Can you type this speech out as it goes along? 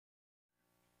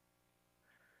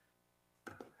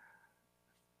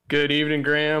Good evening,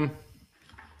 Graham.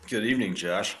 Good evening,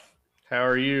 Josh. How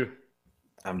are you?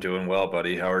 I'm doing well,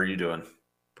 buddy. How are you doing?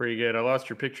 Pretty good. I lost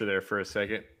your picture there for a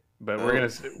second, but we're Oh,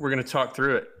 gonna we're gonna talk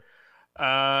through it.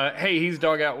 Hey, he's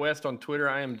Dog Out West on Twitter.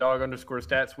 I am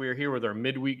Dog_stats. We are here with our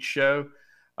midweek show.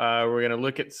 We're gonna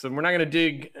look at some. We're not gonna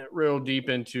dig real deep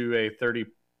into a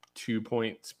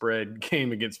 32-point spread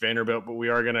game against Vanderbilt, but we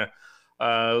are gonna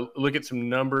look at some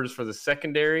numbers for the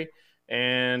secondary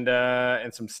and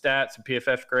some stats and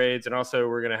PFF grades, and also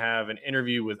we're going to have an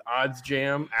interview with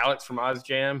OddsJam, Alex from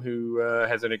OddsJam, who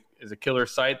is a killer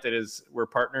site that we're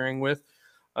partnering with.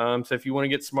 So if you want to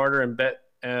get smarter and bet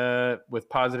with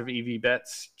positive EV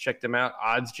bets, check them out,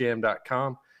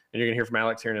 oddsjam.com, and you're going to hear from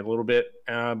Alex here in a little bit.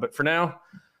 But for now,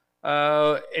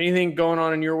 anything going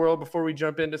on in your world before we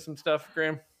jump into some stuff,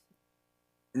 Graham?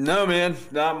 no, man,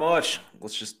 not much. We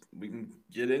can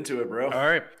get into it, bro. All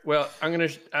right. Well,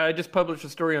 I just published a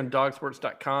story on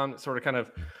dogsports.com that sort of kind of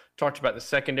talked about the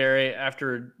secondary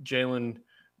after Jalen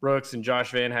Brooks and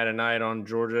Josh Vann had a night on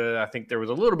Georgia. I think there was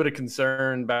a little bit of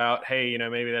concern about, hey,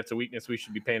 maybe that's a weakness we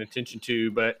should be paying attention to.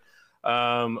 But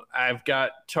I've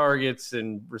got targets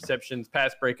and receptions,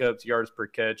 pass breakups, yards per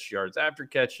catch, yards after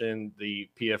catch, and the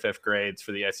PFF grades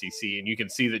for the SEC. And you can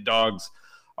see that dogs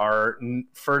are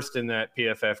first in that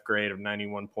PFF grade of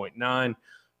 91.9.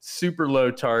 Super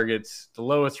low targets, the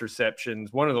lowest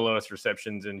receptions, one of the lowest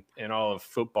receptions in all of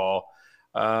football.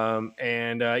 That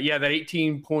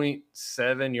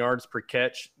 18.7 yards per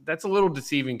catch, that's a little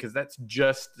deceiving because that's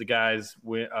just the guys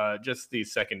with just the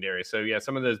secondary. So yeah,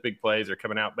 some of those big plays are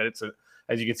coming out, but it's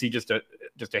as you can see, just a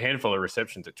handful of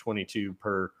receptions at 22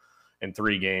 per in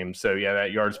 3 games. So yeah, that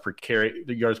the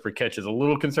yards per catch is a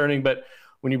little concerning, but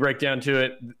when you break down to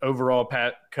it, overall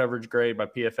coverage grade by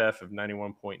PFF of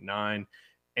 91.9.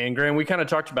 And Graham, we kind of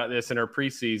talked about this in our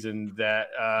preseason that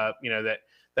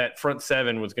that front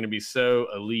seven was going to be so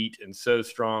elite and so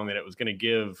strong that it was going to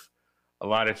give a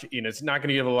lot of it's not going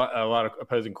to give a lot of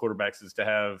opposing quarterbacks is to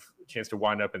have a chance to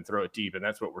wind up and throw it deep, and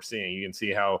that's what we're seeing. You can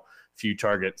see how few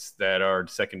targets that our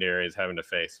secondary is having to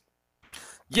face.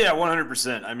 Yeah,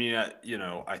 100%. I mean, I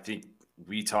think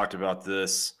we talked about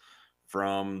this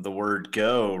from the word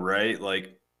go, right?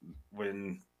 Like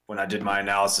when I did my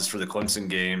analysis for the Clemson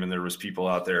game and there was people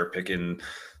out there picking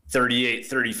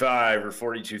 38-35 or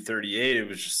 42-38, it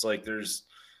was just like there's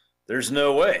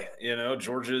no way.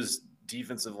 Georgia's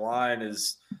defensive line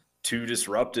is too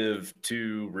disruptive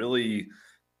to really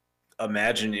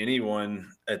imagine anyone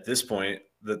at this point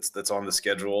that's on the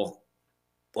schedule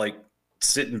like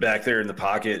sitting back there in the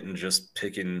pocket and just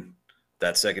picking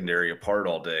that secondary apart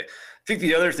all day. I think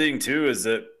the other thing too is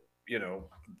that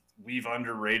we've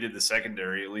underrated the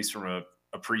secondary, at least from a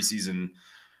preseason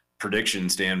prediction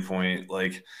standpoint.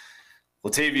 Like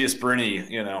Latavius Brini,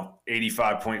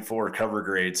 85.4 cover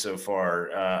grade so far.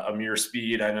 Amir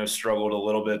Speed, I know, struggled a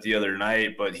little bit the other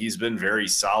night, but he's been very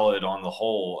solid on the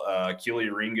whole. Keely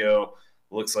Ringo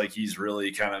looks like he's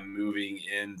really kind of moving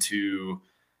into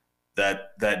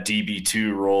that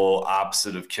DB2 role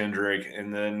opposite of Kendrick.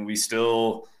 And then we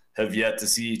still have yet to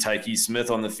see Tyke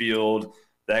Smith on the field.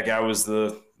 That guy was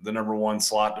the number 1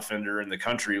 slot defender in the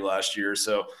country last year.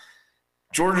 So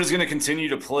Georgia's going to continue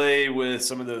to play with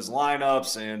some of those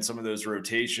lineups and some of those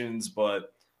rotations,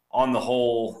 but on the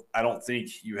whole, I don't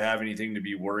think you have anything to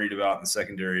be worried about in the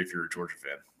secondary if you're a Georgia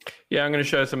fan. Yeah, I'm going to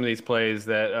show some of these plays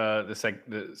that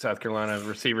the South Carolina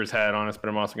receivers had on us, but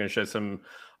I'm also going to show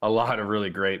a lot of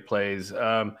really great plays.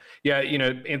 Anthony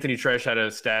Tresh had a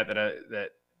stat that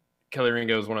Kelly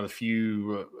Ringo is one of the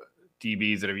few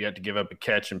DBs that have yet to give up a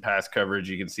catch in pass coverage.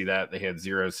 You can see that they had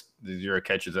zero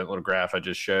catches, that little graph I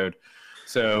just showed.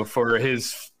 So for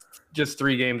his just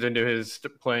 3 games into his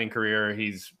playing career,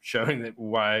 he's showing that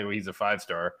why he's a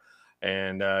 5-star.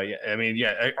 And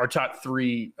our top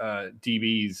 3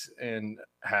 DBs and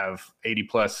have 80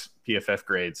 plus PFF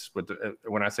grades.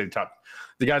 When I say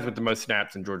the guys with the most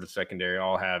snaps in Georgia secondary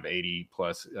all have 80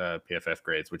 plus PFF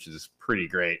grades, which is pretty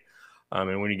great.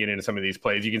 And when you get into some of these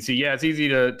plays, you can see, it's easy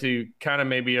to kind of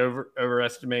maybe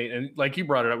overestimate. And like you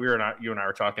brought it up, you and I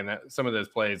were talking that some of those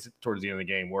plays towards the end of the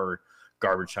game were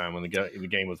garbage time when the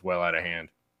game was well out of hand.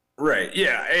 Right.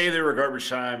 Yeah. A, they were garbage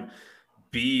time.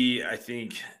 B, I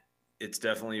think it's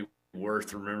definitely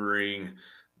worth remembering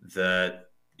that,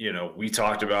 we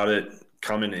talked about it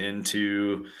coming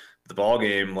into the ball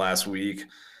game last week.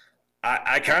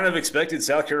 I kind of expected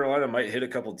South Carolina might hit a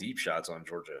couple deep shots on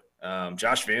Georgia.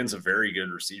 Josh Vann's a very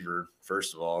good receiver,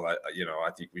 first of all. I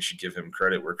think we should give him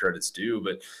credit where credit's due.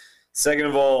 But second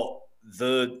of all,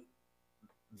 the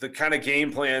kind of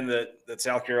game plan that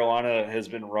South Carolina has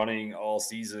been running all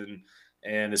season,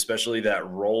 and especially that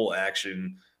roll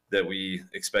action that we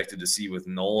expected to see with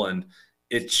Nolan.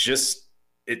 It's just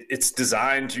it's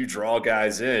designed to draw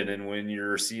guys in, and when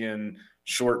you're seeing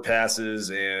short passes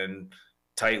and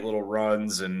tight little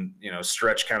runs and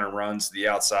stretch kind of runs to the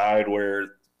outside where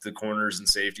the corners and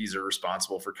safeties are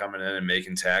responsible for coming in and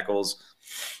making tackles,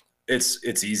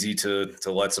 it's easy to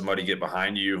let somebody get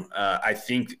behind you. I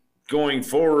think going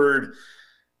forward,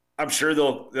 I'm sure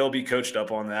they'll be coached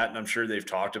up on that, and I'm sure they've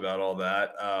talked about all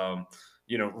that.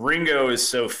 Ringo is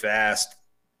so fast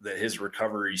that his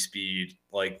recovery speed,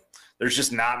 like, there's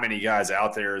just not many guys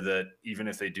out there that, even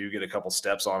if they do get a couple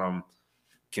steps on him,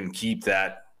 can keep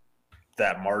that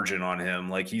margin on him.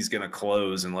 Like, he's going to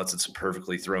close unless it's a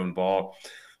perfectly thrown ball.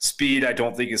 Speed, I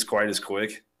don't think is quite as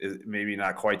quick. Maybe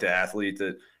not quite the athlete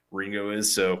that Ringo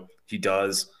is, so he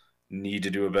does need to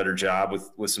do a better job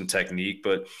with some technique.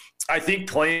 But I think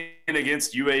playing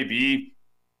against UAB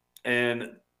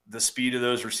and the speed of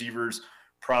those receivers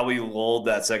probably lulled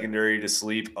that secondary to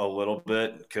sleep a little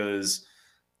bit, because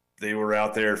they were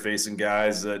out there facing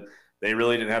guys that they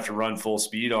really didn't have to run full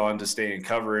speed on to stay in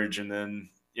coverage. And then,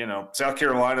 South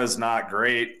Carolina is not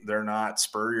great. They're not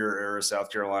Spurrier era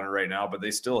South Carolina right now, but they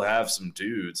still have some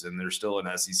dudes, and they're still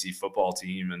an SEC football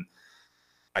team. And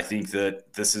I think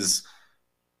that this is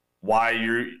why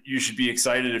you should be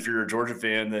excited if you're a Georgia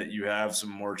fan that you have some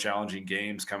more challenging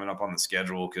games coming up on the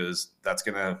schedule, because that's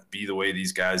going to be the way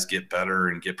these guys get better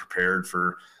and get prepared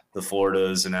for the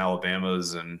Floridas and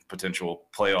Alabamas and potential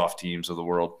playoff teams of the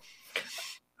world.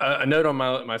 A note on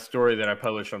my story that I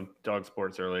published on Dog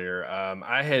Sports earlier.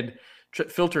 I had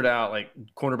filtered out like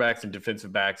cornerbacks and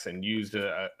defensive backs and used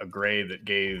a grade that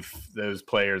gave those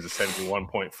players a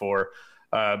 71.4.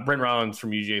 Brent Rollins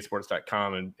from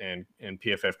UGAsports.com and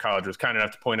PFF College was kind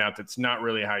enough to point out that's not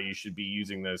really how you should be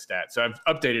using those stats. So I've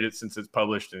updated it since it's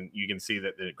published, and you can see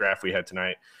that the graph we had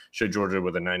tonight showed Georgia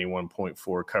with a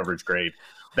 91.4 coverage grade.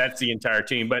 That's the entire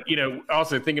team. But,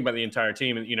 also thinking about the entire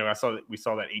team, and, we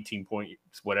saw that 18 points,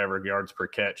 whatever, yards per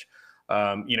catch.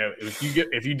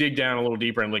 If you dig down a little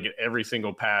deeper and look at every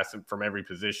single pass from every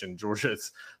position,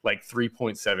 Georgia's like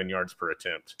 3.7 yards per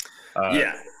attempt.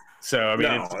 So,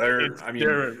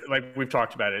 they're like we've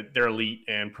talked about it, they're elite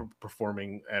and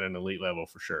performing at an elite level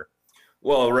for sure.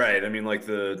 Well, right. I mean, like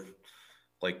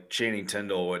Channing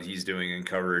Tindall, what he's doing in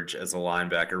coverage as a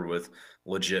linebacker with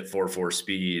legit 4.4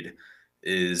 speed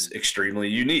is extremely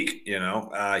unique.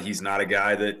 He's not a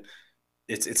guy that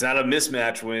it's not a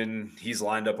mismatch when he's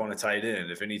lined up on a tight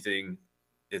end. If anything,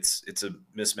 it's a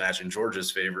mismatch in Georgia's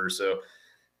favor. So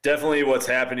definitely what's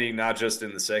happening, not just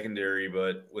in the secondary,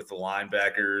 but with the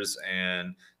linebackers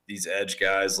and these edge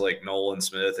guys like Nolan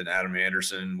Smith and Adam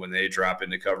Anderson, when they drop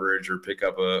into coverage or pick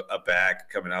up a back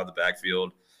coming out of the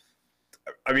backfield.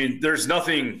 I mean, there's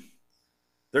nothing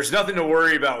to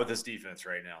worry about with this defense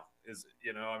right now.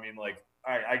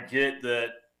 I get that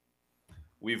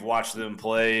we've watched them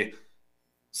play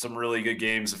some really good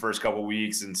games the first couple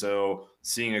weeks, and so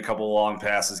seeing a couple long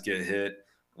passes get hit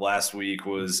last week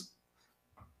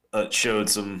showed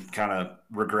some kind of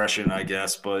regression, I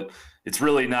guess, but it's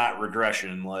really not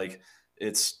regression. Like,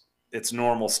 it's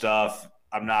normal stuff.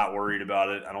 I'm not worried about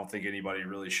it. I don't think anybody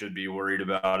really should be worried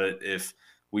about it. If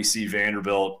we see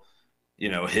Vanderbilt,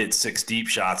 hit 6 deep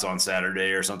shots on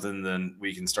Saturday or something, then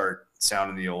we can start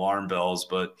sounding the alarm bells.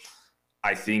 But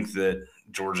I think that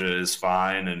Georgia is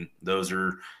fine, and those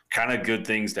are kind of good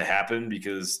things to happen,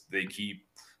 because they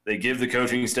give the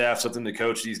coaching staff something to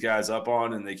coach these guys up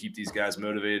on, and they keep these guys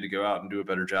motivated to go out and do a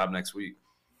better job next week.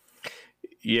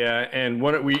 Yeah, and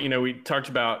what we talked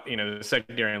about, the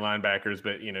secondary and linebackers,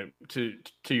 but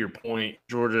to your point,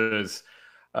 Georgia's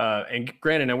and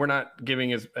granted, now we're not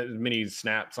giving as many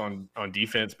snaps on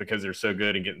defense because they're so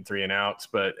good and getting 3 and outs.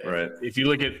 But right. If you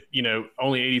look at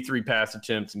only 83 pass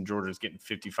attempts, and Georgia's getting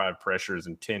 55 pressures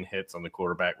and 10 hits on the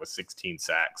quarterback with 16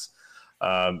 sacks.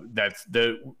 I'm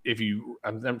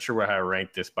not sure how I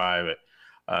ranked this by, but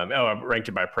I ranked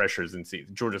it by pressures, and see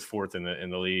Georgia's 4th in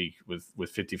the league with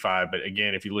 55. But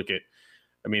again, if you look at,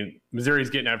 Missouri's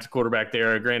getting after quarterback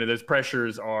there. Granted, those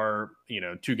pressures are,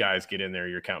 2 guys get in there,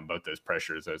 you're counting both those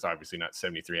pressures. There's obviously not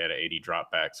 73 out of 80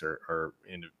 dropbacks or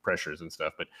into pressures and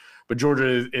stuff. But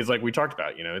Georgia is like we talked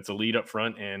about, it's a lead up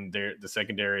front, and the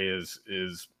secondary is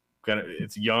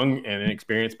it's young and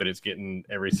inexperienced, but it's getting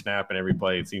every snap and every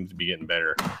play. It seems to be getting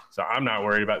better. So I'm not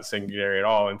worried about the secondary at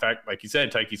all. In fact, like you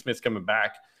said, Tyke Smith's coming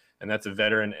back, and that's a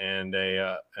veteran and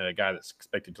a guy that's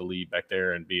expected to lead back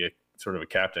there and be a sort of a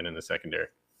captain in the secondary.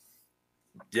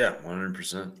 Yeah,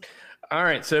 100%. All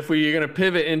right. So if we're going to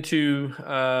pivot into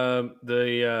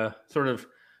the sort of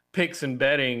picks and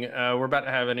betting, we're about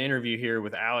to have an interview here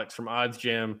with Alex from Odds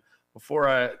Jam.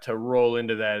 Before to roll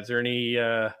into that, is there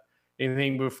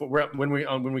anything before when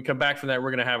we come back from that?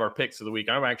 We're going to have our picks of the week.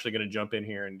 I'm actually going to jump in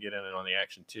here and get in on the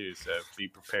action too. So be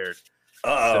prepared.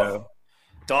 So,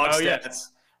 dog stats. Yeah.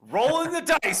 Rolling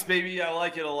the dice, baby. I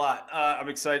like it a lot. I'm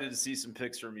excited to see some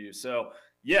picks from you. So,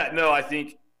 yeah, no, I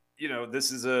think,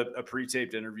 this is a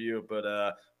pre-taped interview,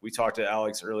 but we talked to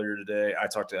Alex earlier today. I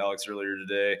talked to Alex earlier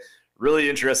today. Really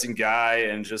interesting guy,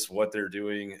 and just what they're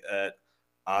doing at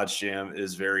OddsJam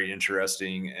is very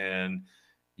interesting. And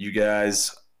you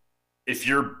guys, if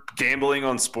you're gambling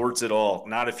on sports at all,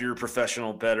 not if you're a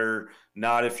professional bettor,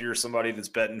 not if you're somebody that's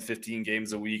betting 15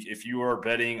 games a week, if you are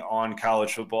betting on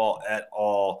college football at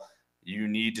all, you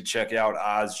need to check out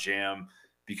OddsJam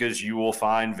because you will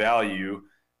find value.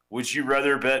 Would you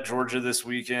rather bet Georgia this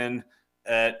weekend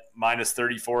at minus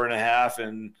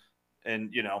 34.5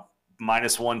 and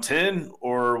minus 110,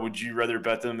 or would you rather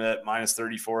bet them at minus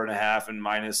 34.5 and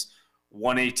minus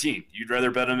 118? You'd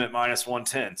rather bet them at minus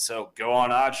 110. So go on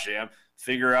OddsJam,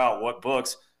 figure out what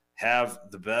books have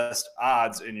the best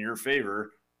odds in your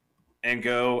favor, and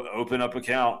go open up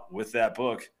account with that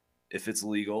book if it's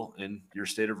legal in your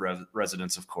state of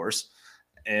residence, of course,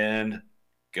 and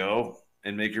go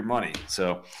and make your money.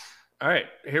 So, all right,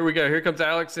 here we go. Here comes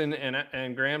Alex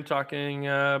and Graham talking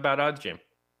about OddsJam.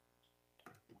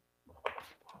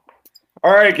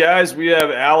 All right, guys, we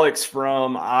have Alex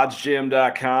from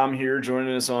oddsjam.com here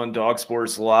joining us on Dog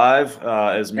Sports Live.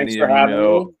 As many of you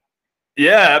know. Me.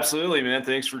 Yeah, absolutely, man.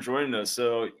 Thanks for joining us.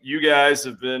 So you guys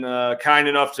have been kind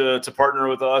enough to partner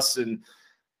with us and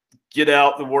get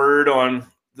out the word on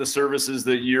the services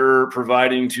that you're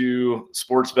providing to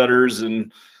sports bettors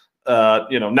and,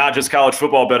 not just college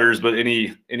football bettors, but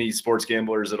any sports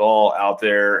gamblers at all out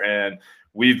there. And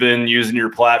we've been using your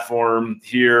platform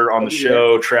here on the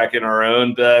show, tracking our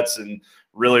own bets and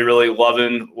really, really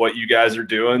loving what you guys are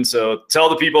doing. So tell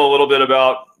the people a little bit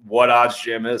about what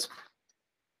OddsJam is.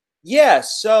 Yeah,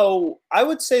 so I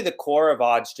would say the core of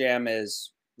OddsJam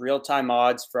is real-time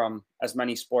odds from as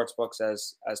many sports books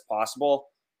as possible.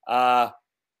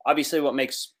 Obviously, what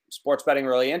makes sports betting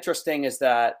really interesting is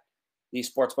that these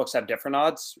sports books have different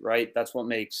odds, right? That's what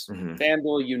makes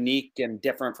FanDuel unique and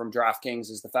different from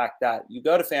DraftKings, is the fact that you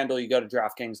go to FanDuel, you go to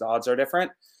DraftKings, the odds are different.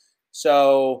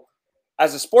 So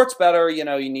as a sports bettor, you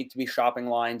need to be shopping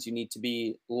lines. You need to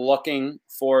be looking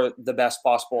for the best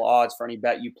possible odds for any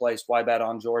bet you place. Why bet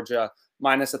on Georgia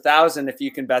minus 1,000 if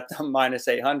you can bet them minus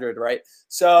 800, right?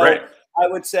 So right. I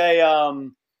would say,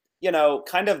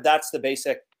 kind of that's the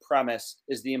basic premise,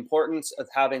 is the importance of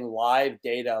having live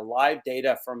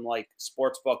data from like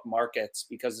sportsbook markets,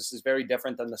 because this is very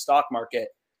different than the stock market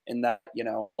in that,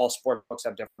 all sports books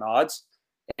have different odds,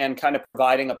 and kind of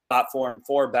providing a platform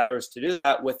for bettors to do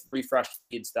that with refreshed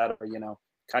feeds that are,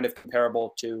 kind of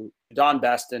comparable to Don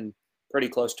Best and pretty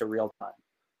close to real time,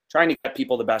 trying to get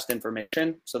people the best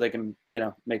information so they can,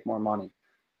 make more money.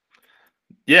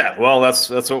 Yeah. Well, that's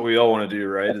what we all want to do,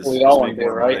 right? That's what we all want to do,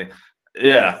 right? Money.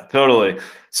 Yeah, totally.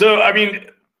 So, I mean,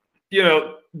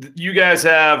 you guys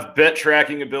have bet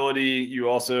tracking ability. You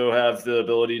also have the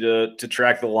ability to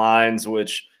track the lines,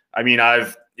 which, I mean,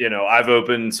 I've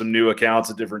opened some new accounts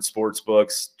at different sports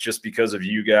books just because of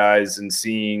you guys and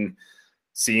seeing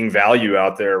value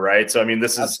out there, right? So, I mean,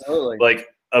 this is like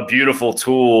a beautiful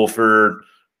tool for,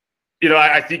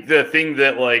 I think the thing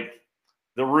that like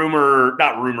the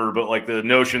not rumor, but like the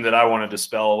notion that I want to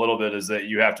dispel a little bit is that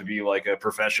you have to be like a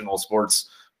professional sports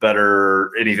bettor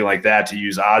or anything like that to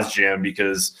use OddsJam,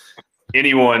 because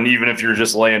anyone, even if you're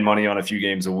just laying money on a few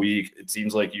games a week, it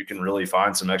seems like you can really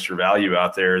find some extra value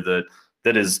out there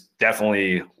that is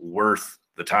definitely worth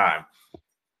the time.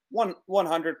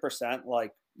 100%.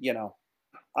 Like,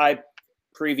 I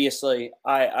previously,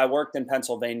 I worked in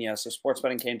Pennsylvania. So sports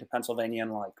betting came to Pennsylvania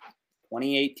in like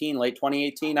 2018, late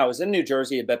 2018. I was in New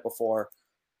Jersey a bit before.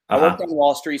 I worked on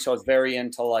Wall Street, so I was very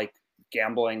into like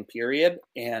gambling, period,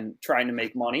 and trying to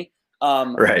make money.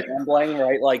 Right. Gambling,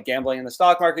 right? Like gambling in the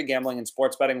stock market, gambling in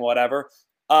sports betting, whatever.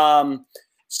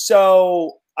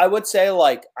 So I would say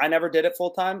like I never did it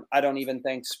full time. I don't even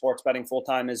think sports betting full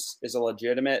time is a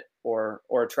legitimate or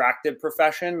attractive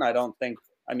profession. I don't think.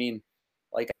 I mean,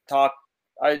 like we talk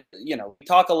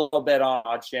a little bit on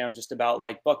OddsJam just about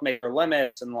like bookmaker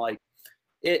limits and like.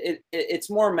 It's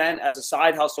more meant as a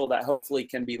side hustle that hopefully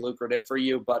can be lucrative for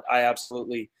you, but I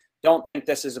absolutely don't think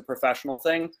this is a professional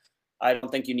thing. I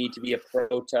don't think you need to be a pro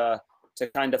to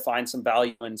kind of find some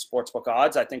value in sportsbook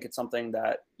odds. I think it's something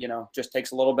that, just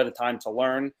takes a little bit of time to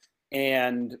learn.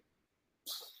 And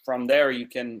from there, you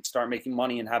can start making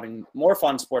money and having more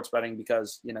fun sports betting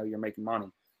because, you're making money.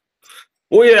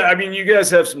 Well, yeah, I mean, you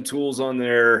guys have some tools on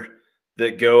there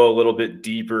that go a little bit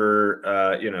deeper.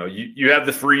 You have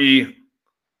the free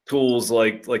tools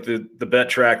like the bet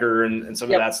tracker and some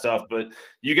of that stuff, but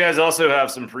you guys also have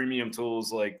some premium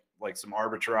tools like some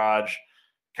arbitrage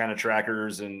kind of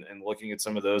trackers and looking at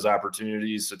some of those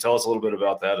opportunities. So tell us a little bit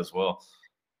about that as well.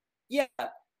 Yeah.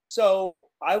 So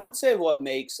I would say what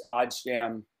makes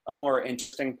OddsJam a more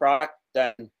interesting product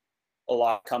than a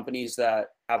lot of companies that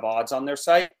have odds on their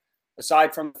site,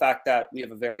 aside from the fact that we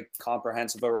have a very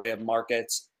comprehensive array of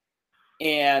markets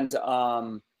and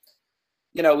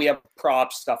we have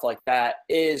props, stuff like that,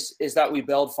 is that we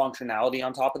build functionality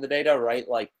on top of the data, right?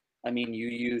 Like, I mean, you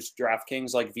use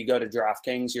DraftKings. Like, if you go to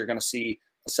DraftKings, you're going to see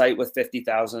a site with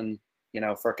 50,000,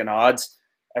 frickin' odds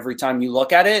every time you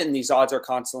look at it. And these odds are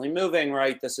constantly moving,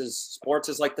 right? Sports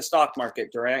is like the stock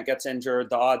market. Durant gets injured,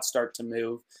 the odds start to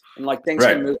move. And like things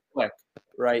can move quick,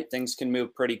 right? Things can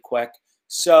move pretty quick.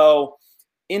 So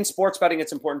in sports betting,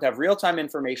 it's important to have real-time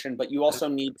information, but you also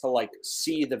need to like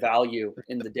see the value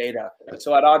in the data.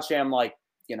 So at OddsJam,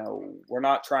 we're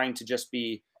not trying to just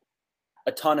be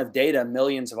a ton of data,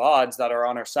 millions of odds that are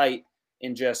on our site,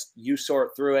 and just you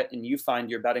sort through it and you find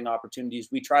your betting opportunities.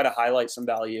 We try to highlight some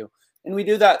value, and we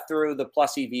do that through the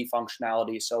plus EV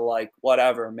functionality. So like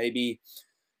whatever, maybe,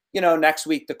 next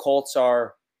week the Colts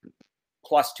are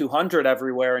plus 200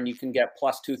 everywhere and you can get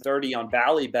plus 230 on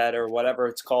Bally Bet or whatever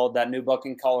it's called, that new book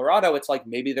in Colorado. It's like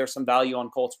maybe there's some value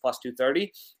on Colts plus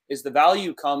 230. Is the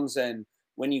value comes in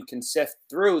when you can sift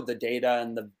through the data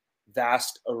and the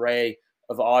vast array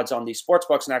of odds on these sports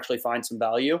books and actually find some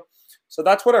value. So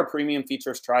that's what our premium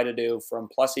features try to do, from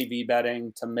plus EV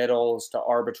betting to middles to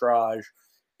arbitrage,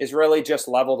 is really just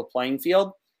level the playing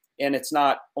field. And it's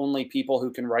not only people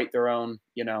who can write their own,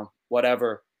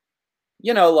 whatever,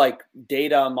 like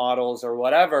data models or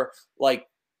whatever, like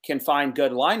can find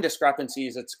good line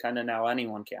discrepancies. It's kind of now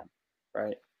anyone can,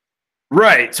 right?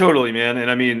 Right. Totally, man.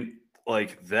 And I mean,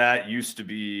 like that used to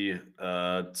be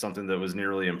something that was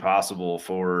nearly impossible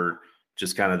for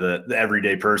just kind of the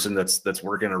everyday person that's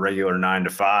working a regular 9 to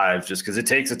 5, just because it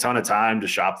takes a ton of time to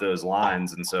shop those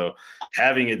lines. And so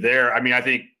having it there, I mean, I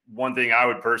think one thing I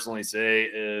would personally say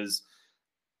is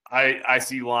I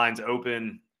see lines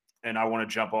open and I want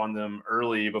to jump on them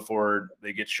early before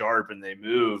they get sharp and they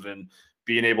move, and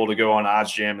being able to go on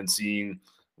OddsJam and seeing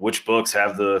which books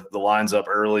have the lines up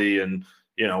early, and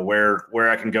where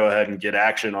I can go ahead and get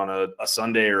action on a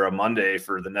Sunday or a Monday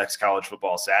for the next college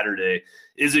football Saturday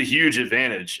is a huge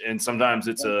advantage. And sometimes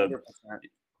it's 100%.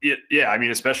 I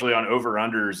mean, especially on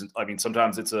over-unders, I mean,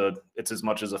 sometimes it's as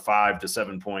much as a 5 to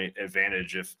 7 point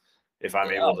advantage if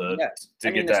I'm able to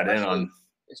get that in on.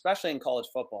 Especially in college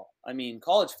football. I mean,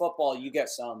 college football, you get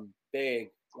some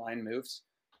big line moves.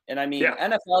 And I mean,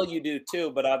 NFL you do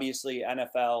too, but obviously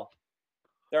NFL,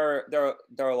 there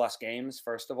are less games,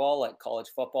 first of all. Like college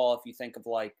football, if you think of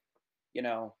like,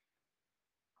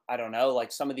 I don't know,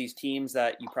 like some of these teams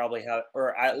that you probably have,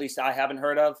 or at least I haven't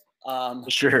heard of.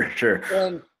 Sure.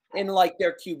 And like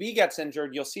their QB gets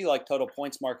injured, you'll see like total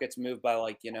points markets move by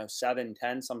like, 7,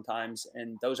 10 sometimes.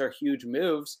 And those are huge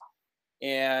moves.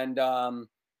 And,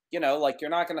 like you're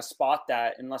not going to spot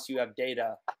that unless you have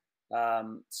data.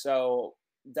 So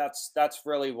that's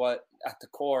really what at the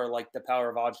core, like the power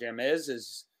of OddsJam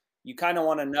is you kind of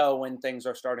want to know when things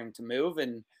are starting to move,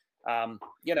 and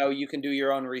you can do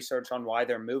your own research on why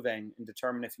they're moving and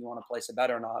determine if you want to place a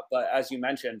bet or not. But as you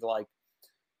mentioned, like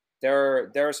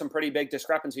there are some pretty big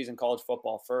discrepancies in college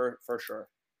football for sure.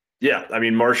 Yeah, I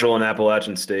mean, Marshall and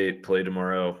Appalachian State play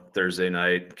tomorrow, Thursday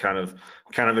night. Kind of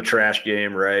a trash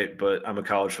game, right? But I'm a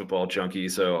college football junkie,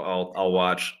 so I'll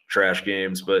watch trash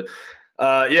games. But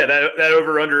that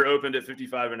over under opened at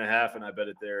 55.5, and I bet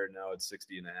it there. And now it's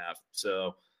 60.5.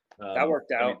 So that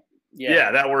worked out.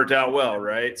 That worked out well,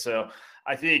 right? So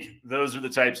I think those are the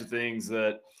types of things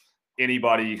that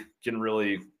anybody can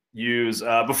really use.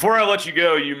 Before I let you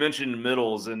go, you mentioned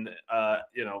middles, and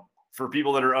for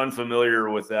people that are unfamiliar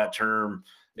with that term,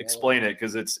 explain it,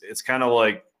 because it's kind of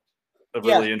like a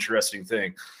really interesting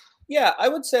thing. Yeah, I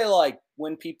would say like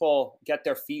when people get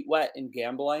their feet wet in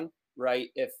gambling, right?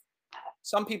 If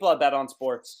some people have bet on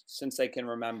sports since they can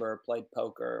remember, played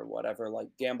poker or whatever, like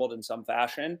gambled in some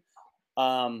fashion.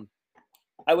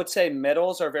 I would say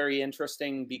middles are very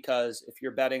interesting because if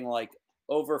you're betting like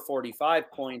over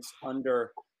 45 points,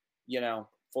 under,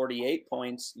 48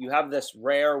 points, you have this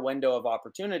rare window of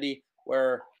opportunity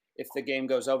where if the game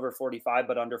goes over 45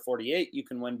 but under 48, you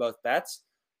can win both bets.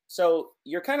 So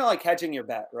you're kind of like hedging your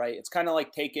bet, right? It's kind of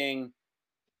like taking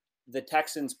the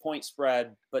Texans point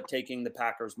spread but taking the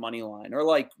Packers money line, or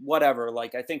like whatever.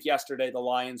 Like I think yesterday the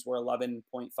Lions were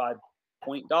 11.5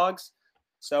 point dogs.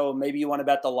 So maybe you want to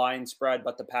bet the line spread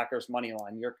but the Packers money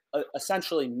line. You're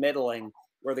essentially middling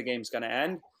where the game's going to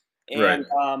end. And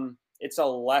it's a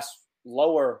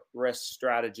lower risk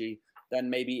strategy than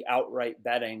maybe outright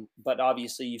betting. But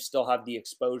obviously you still have the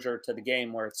exposure to the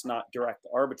game where it's not direct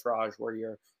arbitrage where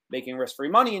you're making risk-free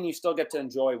money and you still get to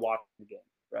enjoy watching the game,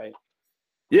 right?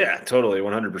 Yeah, totally,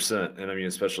 100%. And I mean,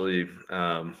 especially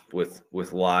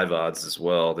with live odds as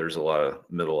well, there's a lot of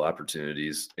middle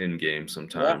opportunities in game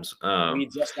sometimes. Yeah. We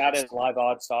just added live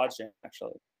odds to OddsJam,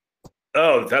 actually.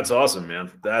 Oh, that's awesome,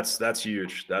 man. That's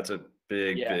huge. That's a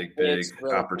big really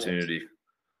opportunity. Cool.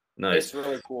 Nice. It's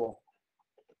really cool.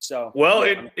 So, well,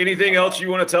 anything else you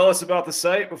want to tell us about the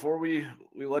site before we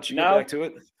let you get back to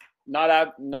it? Not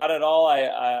at all.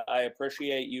 I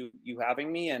appreciate you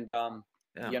having me, and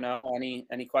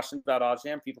any questions about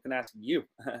OddsJam, people can ask you.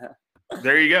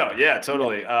 There you go. Yeah,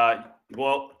 totally.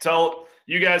 Well,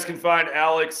 you guys can find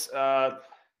Alex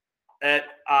at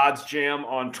OddsJam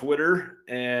on Twitter,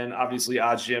 and obviously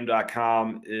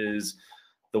oddsjam.com is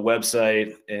the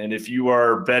website. And if you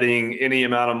are betting any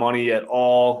amount of money at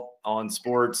all on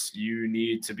sports, you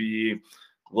need to be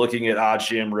looking at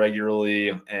OddsJam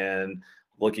regularly and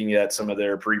looking at some of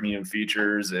their premium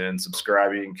features and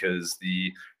subscribing, because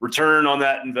the return on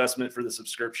that investment for the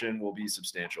subscription will be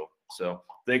substantial. So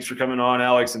thanks for coming on,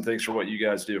 Alex, and thanks for what you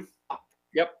guys do.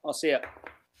 Yep, I'll see you.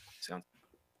 Sounds.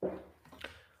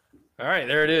 All right,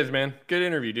 there it is, man. Good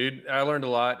interview, dude. I learned a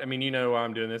lot. I mean, you know why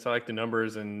I'm doing this. I like the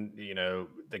numbers and,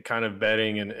 the kind of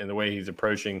betting and the way he's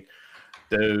approaching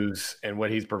those and what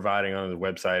he's providing on the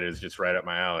website is just right up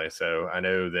my alley. So I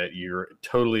know that you're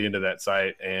totally into that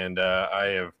site, and I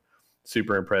am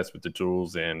super impressed with the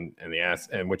tools and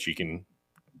what you can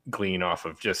glean off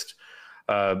of just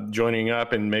joining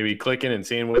up and maybe clicking and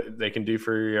seeing what they can do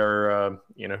for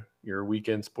your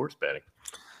weekend sports betting.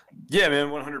 Yeah, man,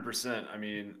 100%. I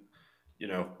mean,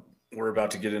 we're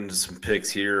about to get into some picks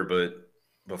here, but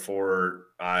before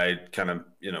I kind of,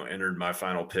 entered my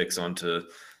final picks onto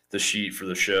the sheet for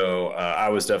the show, I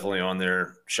was definitely on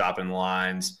there shopping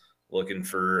lines, looking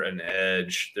for an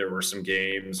edge. There were some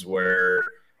games where,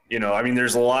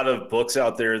 there's a lot of books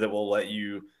out there that will let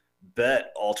you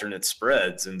bet alternate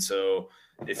spreads. And so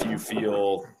if you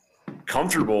feel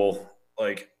comfortable,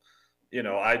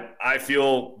 I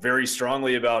feel very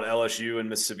strongly about LSU and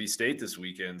Mississippi State this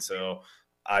weekend. So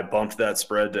I bumped that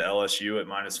spread to LSU at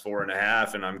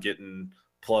 -4.5, and I'm getting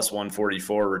plus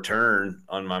 144 return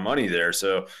on my money there.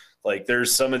 So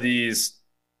there's some of these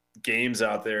games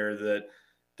out there that,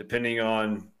 depending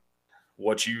on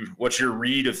what your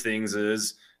read of things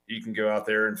is, you can go out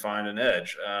there and find an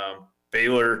edge.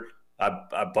 Baylor,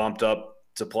 I bumped up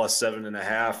to plus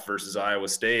 7.5 versus Iowa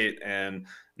State and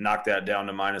knocked that down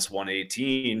to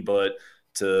 -118. But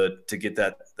to get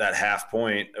that half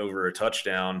point over a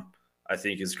touchdown, I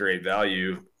think is great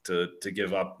value to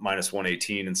give up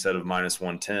 -118 instead of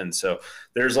 -110. So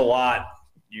there's a lot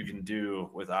you can do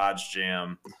with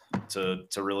OddsJam to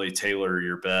really tailor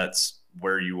your bets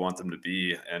where you want them to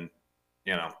be. And,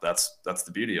 that's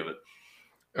the beauty of it.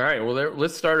 All right. Well,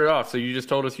 let's start it off. So you just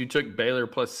told us you took Baylor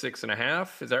plus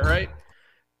 6.5. Is that right?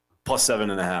 Plus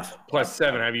 7.5. Plus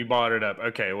 7. Have you bought it up?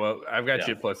 Okay. Well, I've got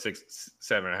you at plus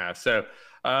 7.5. So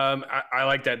I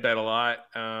like that bet a lot.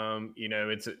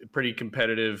 It's pretty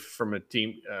competitive from a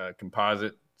team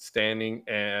composite standing,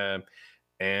 and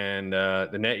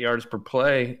the net yards per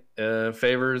play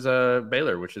favors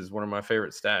Baylor, which is one of my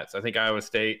favorite stats. I think Iowa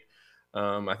State,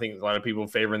 I think a lot of people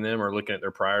favoring them are looking at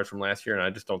their priors from last year, and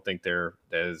I just don't think they're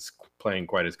playing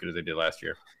quite as good as they did last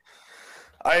year.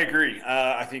 I agree.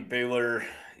 I think Baylor,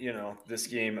 this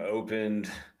game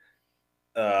opened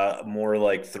more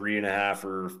like 3.5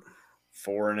 or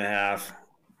 4.5,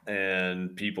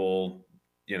 and people,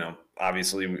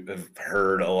 obviously have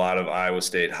heard a lot of Iowa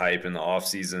State hype in the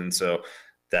offseason, so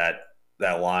that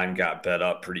line got bet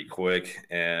up pretty quick,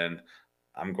 and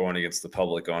I'm going against the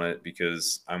public on it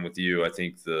because I'm with you. I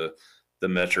think the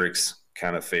metrics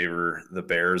kind of favor the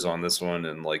Bears on this one,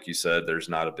 and like you said, there's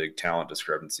not a big talent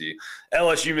discrepancy.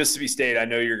 LSU, Mississippi State, I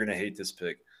know you're going to hate this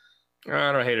pick.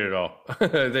 I don't hate it at all.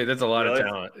 That's a lot of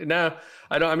talent. No,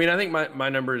 I don't. I mean, I think my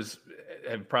numbers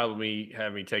have probably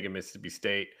had me taking Mississippi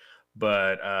State,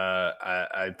 but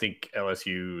I think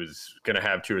LSU is going to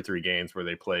have 2 or 3 games where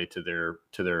they play to their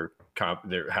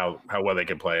how well they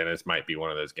can play, and this might be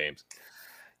one of those games.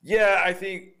 Yeah, I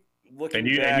think looking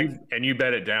back, you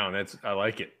bet it down. I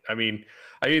like it. I mean,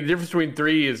 the difference between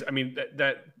 3 is,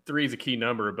 that 3 is a key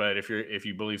number, but if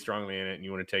you believe strongly in it and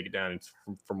you want to take it down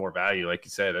for more value, like you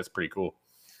said, that's pretty cool.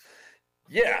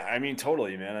 Yeah,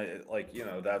 totally, man.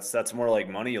 That's more like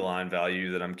money line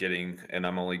value that I'm getting, and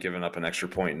I'm only giving up an extra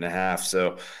 1.5.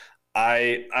 So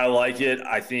I like it.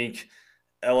 I think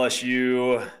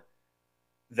LSU,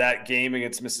 that game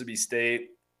against Mississippi State,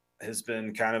 has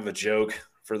been kind of a joke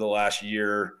for the last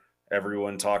year.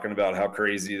 Everyone talking about how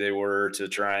crazy they were to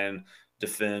try and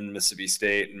defend Mississippi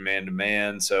State and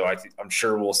man-to-man. So I'm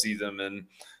sure we'll see them in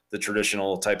the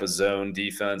traditional type of zone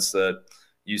defense that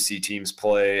you see teams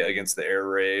play against the air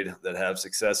raid, that have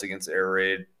success against air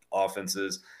raid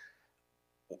offenses.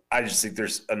 I just think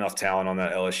there's enough talent on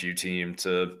that LSU team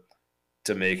to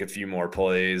make a few more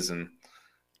plays. And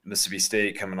Mississippi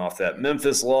State coming off that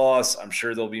Memphis loss, I'm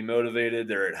sure they'll be motivated.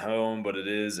 They're at home, but it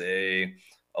is a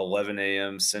 11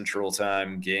 a.m. Central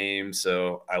Time game,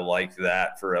 so I like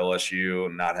that for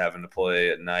LSU, not having to play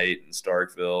at night in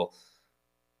Starkville.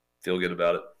 Feel good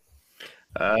about it.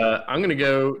 I'm going to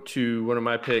go to one of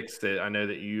my picks that I know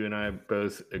that you and I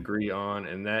both agree on,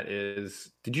 and that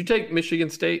is, did you take Michigan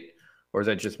State, or is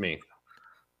that just me?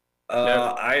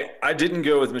 No. I didn't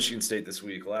go with Michigan State this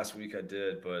week. Last week I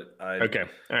did, but Okay.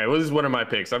 All right. Well, this is one of my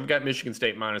picks. I've got Michigan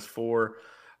State -4.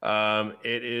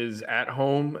 It is at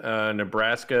home.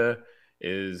 Nebraska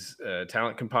is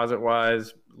talent composite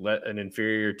wise an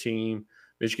inferior team.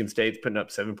 Michigan State's putting up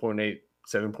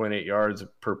 7.8 yards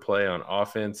per play on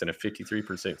offense and a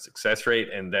 53% success rate.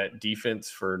 And that defense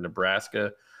for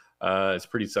Nebraska is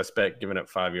pretty suspect, giving up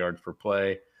 5 yards per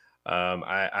play.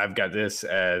 I've got this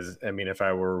as, I mean, if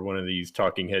I were one of these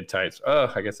talking head types,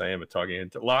 I guess I am a talking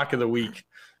head lock of the week.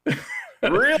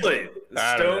 Really?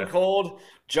 Stone cold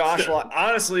Josh Locke.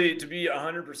 Honestly, to be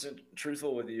 100%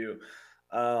 truthful with you,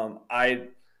 I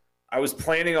was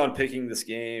planning on picking this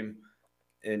game,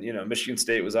 and Michigan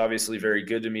State was obviously very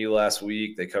good to me last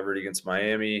week. They covered against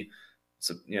Miami,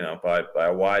 so by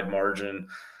a wide margin.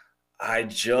 I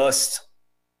just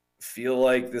feel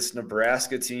like this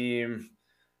Nebraska team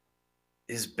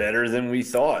is better than we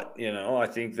thought. I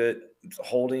think that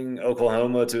holding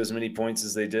Oklahoma to as many points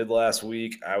as they did last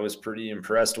week, I was pretty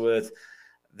impressed with.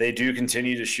 They do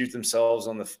continue to shoot themselves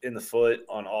in the foot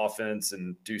on offense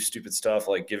and do stupid stuff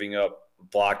like giving up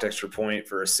blocked extra point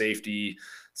for a safety.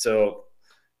 So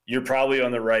you're probably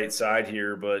on the right side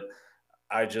here, but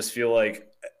I just feel like,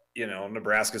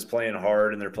 Nebraska's playing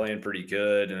hard and they're playing pretty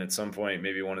good. And at some point,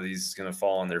 maybe one of these is going to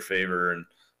fall in their favor, and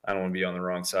I don't want to be on the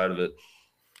wrong side of it.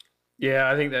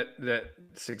 Yeah, I think that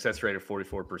success rate of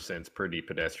 44% is pretty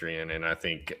pedestrian, and I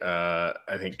think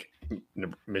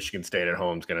Michigan State at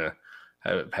home is going to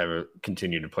have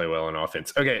continue to play well on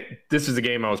offense. Okay, this is the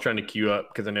game I was trying to queue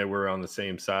up because I know we're on the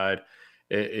same side.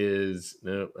 It is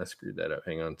I screwed that up.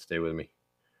 Hang on, stay with me.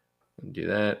 Do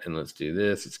that, and let's do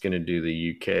this. It's going to do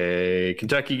the UK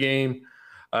Kentucky game.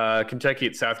 Kentucky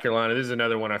at South Carolina. This is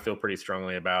another one I feel pretty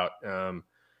strongly about.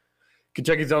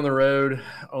 Kentucky's on the road,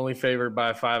 only favored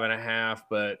by 5.5,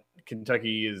 but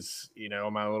Kentucky is,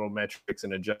 on my little metrics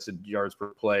and adjusted yards per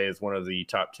play, is one of the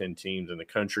top 10 teams in the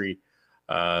country.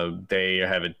 They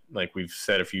have, like we've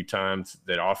said a few times,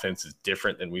 that offense is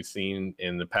different than we've seen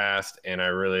in the past. And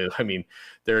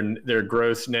their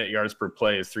gross net yards per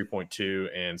play is 3.2,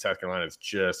 and South Carolina is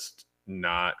just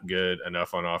not good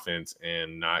enough on offense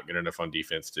and not good enough on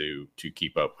defense to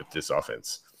keep up with this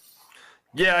offense.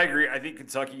 Yeah, I agree. I think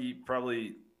Kentucky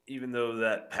probably, even though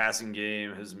that passing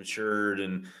game has matured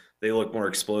and they look more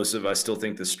explosive, I still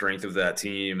think the strength of that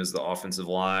team is the offensive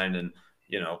line and,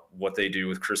 what they do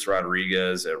with Chris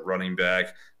Rodriguez at running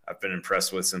back. I've been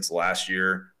impressed with since last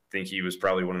year. I think he was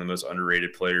probably one of the most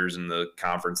underrated players in the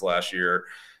conference last year.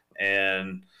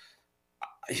 And,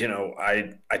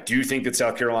 I do think that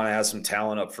South Carolina has some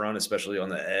talent up front, especially on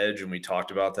the edge. And we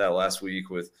talked about that last week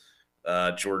with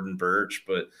Jordan Burch,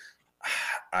 but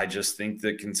I just think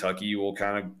that Kentucky will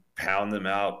kind of pound them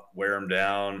out, wear them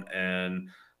down. And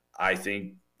I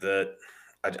think that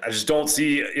I just don't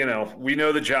see, we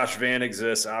know that Josh Vann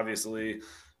exists, obviously,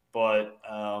 but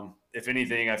if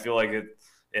anything, I feel like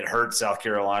it hurts South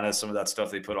Carolina, some of that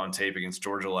stuff they put on tape against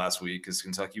Georgia last week, because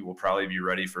Kentucky will probably be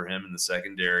ready for him in the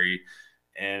secondary.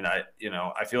 And I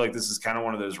feel like this is kind of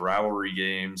one of those rivalry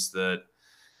games that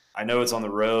I know it's on the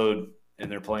road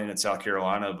and they're playing at South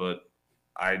Carolina, but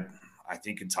I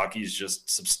think Kentucky is just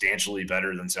substantially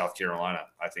better than South Carolina.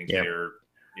 I think they're,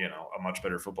 a much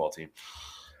better football team.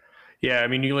 Yeah, I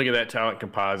mean, you look at that talent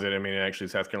composite. I mean, actually,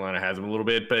 South Carolina has them a little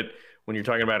bit, but when you're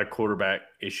talking about a quarterback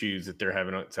issues that they're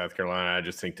having at South Carolina, I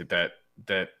just think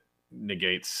that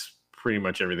negates pretty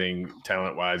much everything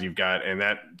talent-wise you've got, and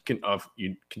that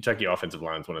Kentucky offensive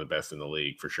line is one of the best in the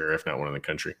league for sure, if not one in the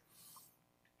country.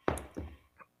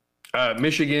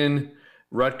 Michigan,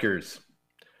 Rutgers.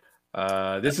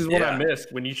 This is one I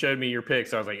missed when you showed me your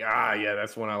picks. I was like,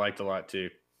 that's one I liked a lot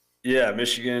too. Yeah,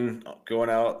 Michigan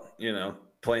going out,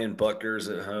 playing Butgers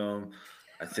at home.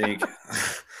 I think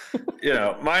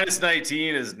minus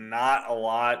 19 is not a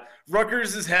lot.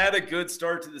 Rutgers has had a good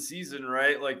start to the season,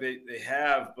 right? Like they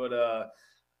have, but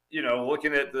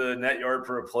looking at the net yard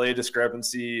per play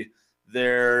discrepancy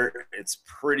there, it's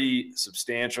pretty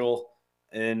substantial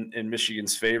in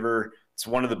Michigan's favor. It's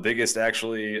one of the biggest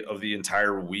actually of the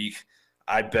entire week.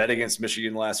 I bet against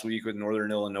Michigan last week with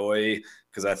Northern Illinois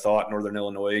because I thought Northern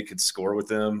Illinois could score with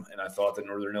them, and I thought that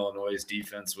Northern Illinois'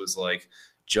 defense was like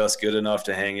just good enough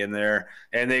to hang in there,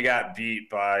 and they got beat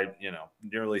by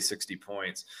nearly 60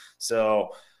 points. So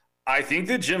I think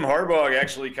that Jim Harbaugh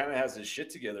actually kind of has his shit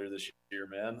together this year,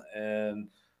 man, and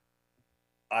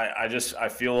I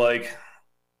feel like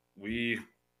we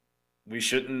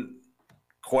shouldn't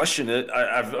question it.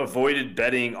 I've avoided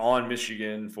betting on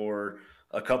Michigan for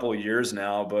a couple of years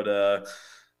now, but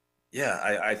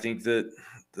I think that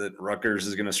Rutgers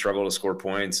is going to struggle to score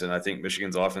points, and I think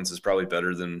Michigan's offense is probably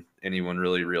better than anyone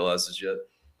really realizes yet.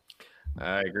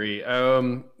 I agree.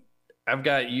 I've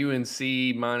got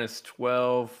UNC minus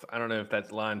 12. I don't know if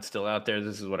that line's still out there.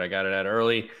 This is what I got it at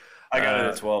early. I got it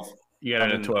at 12. You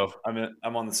got it at 12.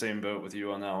 I'm on the same boat with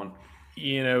you on that one.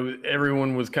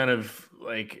 Everyone was kind of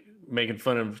like making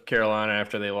fun of Carolina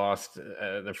after they lost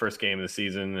the first game of the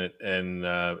season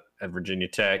at Virginia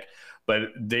Tech, but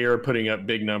they are putting up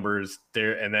big numbers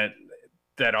there, and that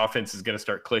offense is going to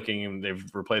start clicking, and they've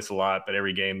replaced a lot, but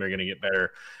every game they're going to get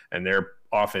better, and their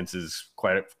offense is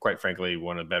quite frankly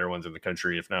one of the better ones in the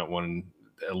country, if not one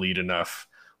elite enough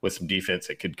with some defense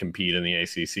that could compete in the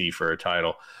ACC for a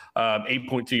title.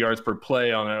 8.2 yards per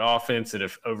play on an offense at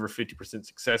over 50%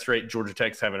 success rate. Georgia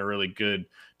Tech's having a really good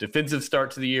defensive start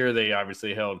to the year. They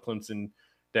obviously held Clemson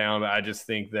down, but I just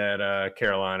think that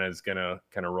Carolina is going to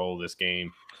kind of roll this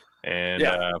game. And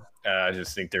I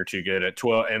just think they're too good at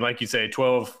 12. And like you say,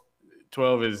 12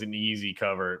 is an easy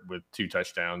cover with 2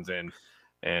 touchdowns. And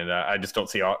I just don't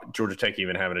see Georgia Tech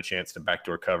even having a chance to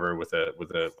backdoor cover with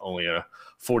only a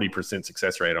 40%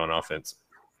 success rate on offense.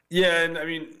 Yeah, and I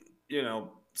mean,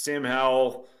 Sam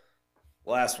Howell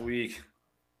last week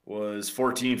was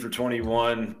 14 for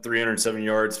 21, 307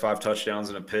 yards, 5 touchdowns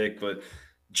and a pick. But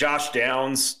Josh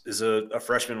Downs is a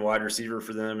freshman wide receiver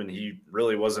for them, and he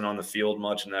really wasn't on the field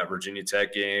much in that Virginia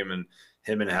Tech game. And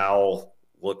him and Howell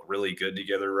look really good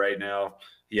together right now.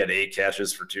 He had 8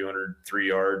 catches for 203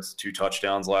 yards, 2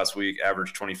 touchdowns last week,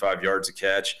 averaged 25 yards a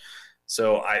catch.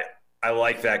 So I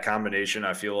like that combination.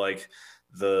 I feel like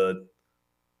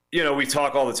we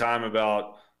talk all the time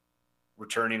about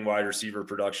returning wide receiver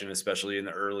production, especially in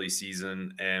the early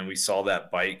season. And we saw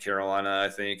that bite Carolina, I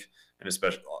think, and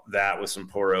especially that with some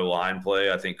poor O-line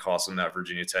play, I think cost them that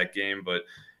Virginia Tech game. But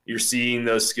you're seeing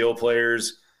those skill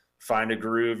players find a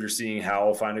groove. You're seeing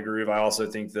Howell find a groove. I also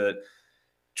think that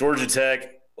Georgia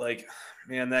Tech,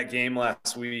 that game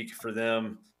last week for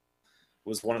them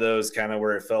was one of those kind of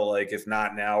where it felt like, if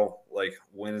not now,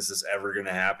 when is this ever going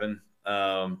to happen?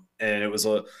 And it was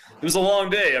a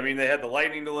long day. I mean, they had the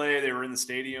lightning delay. They were in the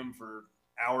stadium for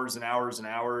hours and hours and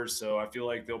hours. So I feel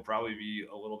like they'll probably be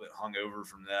a little bit hungover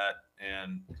from that.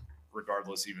 And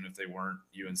regardless, even if they weren't,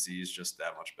 UNC is just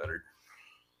that much better.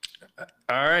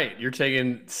 All right. You're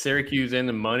taking Syracuse in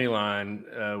the money line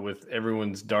with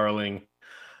everyone's darling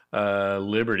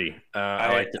Liberty.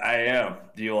 I am.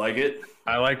 Do you like it?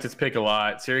 I like this pick a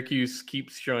lot. Syracuse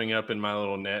keeps showing up in my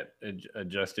little net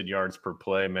adjusted yards per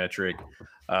play metric.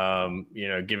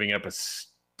 Giving up a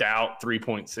stout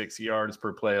 3.6 yards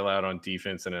per play allowed on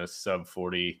defense and a sub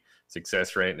 40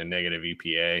 success rate and a negative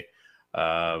EPA.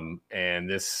 And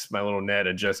my little net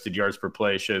adjusted yards per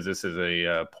play shows this is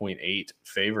a 0.8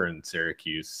 favor in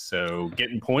Syracuse. So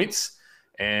getting points.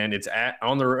 And it's at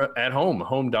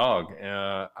home dog.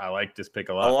 I like this pick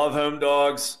a lot. I love home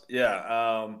dogs.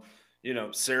 Yeah.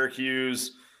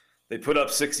 Syracuse, they put up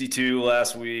 62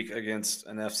 last week against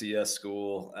an FCS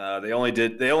school. They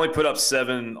only put up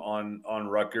 7 on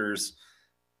Rutgers.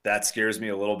 That scares me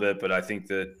a little bit, but I think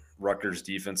that Rutgers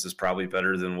defense is probably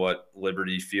better than what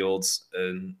Liberty fields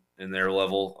in their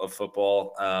level of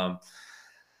football. I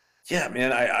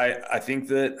think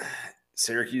that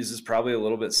Syracuse is probably a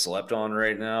little bit slept on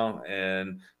right now,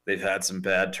 and they've had some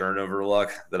bad turnover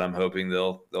luck that I'm hoping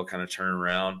they'll kind of turn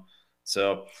around.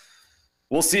 So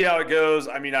we'll see how it goes.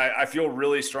 I mean, I feel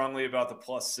really strongly about the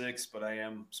 +6, but I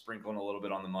am sprinkling a little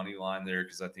bit on the money line there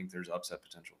because I think there's upset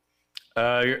potential.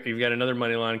 You've got another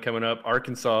money line coming up.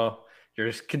 Arkansas, you're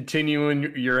just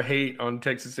continuing your hate on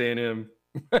Texas A&M.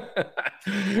 I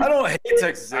don't hate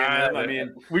Texas A&M. I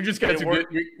mean, we just got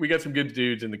we got some good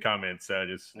dudes in the comments.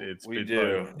 We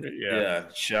do. Fun. Yeah.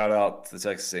 Shout out to the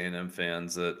Texas A&M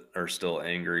fans that are still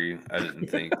angry. I didn't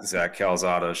think Zach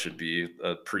Calzada should be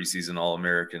a preseason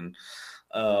All-American.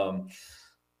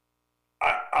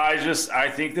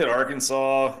 I think that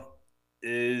Arkansas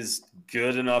is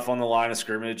good enough on the line of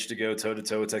scrimmage to go toe to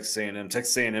toe with Texas A&M.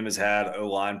 Texas A&M has had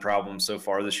O-line problems so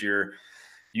far this year.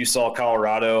 You saw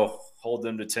Colorado hold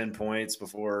them to 10 points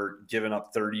before giving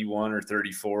up 31 or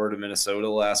 34 to Minnesota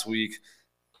last week.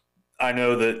 I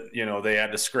know that, they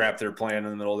had to scrap their plan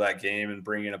in the middle of that game and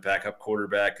bring in a backup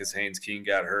quarterback because Haynes King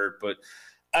got hurt. But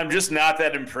I'm just not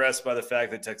that impressed by the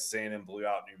fact that Texas A&M blew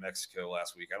out New Mexico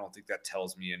last week. I don't think that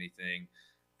tells me anything.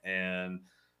 And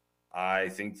I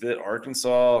think that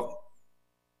Arkansas,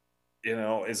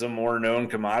 is a more known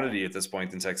commodity at this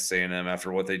point than Texas A&M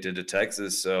after what they did to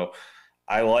Texas. So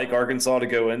I like Arkansas to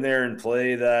go in there and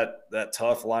play that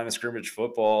tough line of scrimmage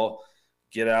football,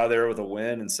 get out of there with a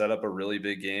win, and set up a really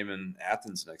big game in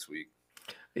Athens next week.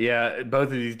 Yeah, both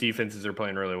of these defenses are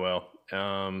playing really well.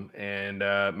 And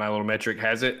my little metric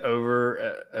has it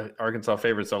over Arkansas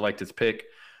favorites. So I like this pick,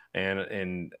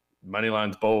 and money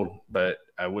line's bold, but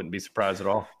I wouldn't be surprised at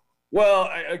all. Well,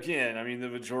 the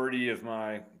majority of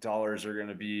my dollars are going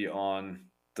to be on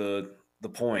the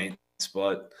points,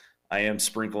 but I am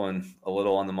sprinkling a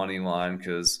little on the money line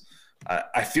because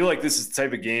I feel like this is the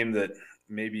type of game that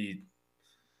maybe,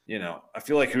 I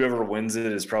feel like whoever wins it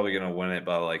is probably going to win it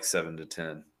by like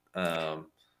 7-10.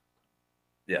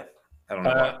 Yeah, I don't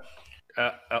know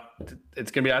why.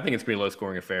 It's gonna be. I think it's gonna be a low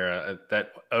scoring affair.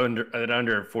 That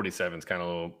under 47 is kind of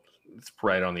a little. It's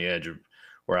right on the edge of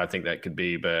where I think that could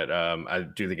be, but I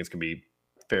do think it's gonna be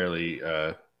fairly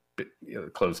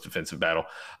close defensive battle.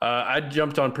 I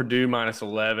jumped on Purdue minus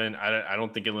 11. I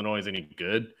don't think Illinois is any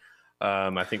good.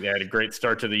 I think they had a great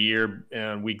start to the year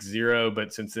in week 0,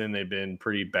 but since then they've been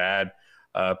pretty bad.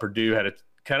 Purdue had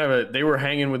they were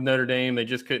hanging with Notre Dame. They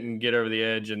just couldn't get over the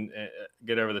edge and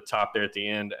get over the top there at the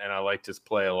end. And I like this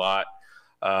play a lot.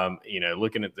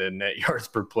 Looking at the net yards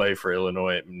per play for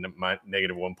Illinois at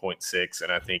negative 1.6,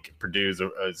 and I think Purdue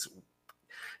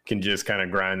can just kind of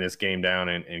grind this game down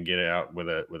and get it out with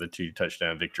a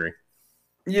 2-touchdown victory.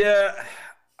 Yeah,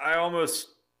 I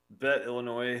almost bet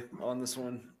Illinois on this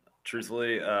one.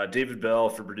 Truthfully, David Bell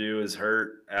for Purdue is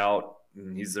hurt out,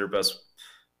 and he's their best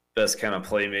kind of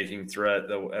playmaking threat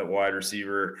at wide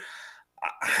receiver.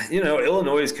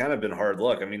 Illinois has kind of been hard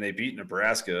luck. I mean, they beat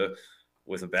Nebraska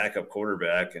with a backup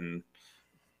quarterback, and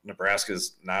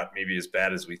Nebraska's not maybe as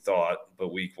bad as we thought,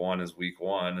 but week 1 is week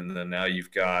 1. And then now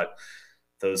you've got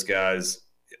those guys.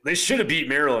 They should have beat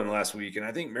Maryland last week, and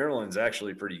I think Maryland's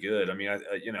actually pretty good. I mean,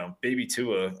 baby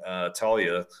Tua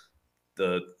Talia,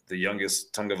 the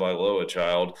youngest Tagovailoa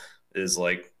child, is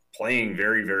like playing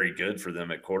very, very good for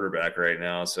them at quarterback right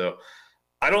now. So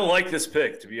I don't like this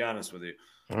pick, to be honest with you.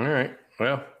 All right.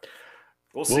 Well,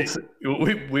 we'll see.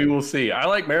 We will see. I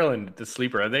like Maryland, the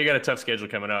sleeper. They got a tough schedule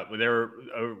coming up.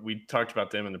 We talked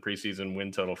about them in the preseason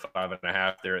win total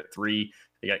 5.5. They're at 3.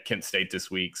 They got Kent State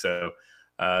this week. So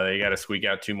they got to squeak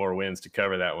out 2 more wins to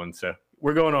cover that one. So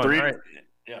we're going on. 3. All right.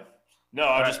 Yeah. No,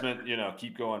 I just meant,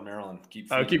 keep going, Maryland. Keep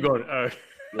going. Yeah.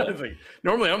 Like,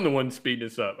 normally I'm the one speeding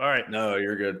this up. All right. No,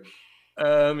 you're good.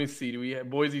 Let me see. Do we have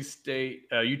Boise State,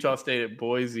 Utah State at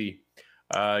Boise?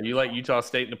 You like Utah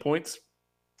State in the points?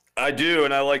 I do,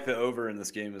 and I like the over in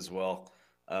this game as well.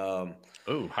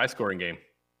 High scoring game.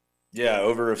 Yeah,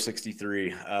 over of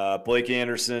 63. Blake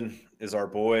Anderson is our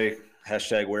boy.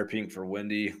 Hashtag wear pink for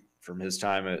Wendy from his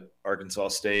time at Arkansas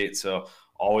State. So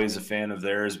always a fan of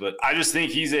theirs. But I just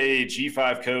think he's a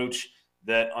G5 coach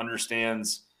that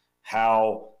understands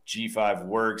how G5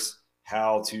 works,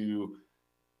 how to,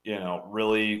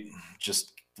 really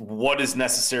just what is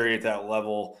necessary at that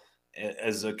level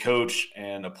as a coach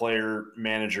and a player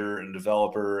manager and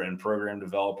developer and program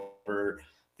developer. I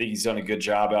think he's done a good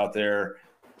job out there.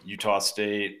 Utah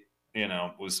State,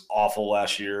 was awful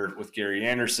last year with Gary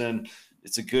Anderson.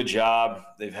 It's a good job.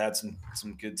 They've had some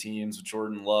good teams with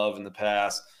Jordan Love in the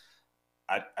past.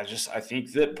 I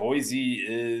think that Boise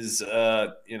is,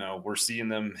 we're seeing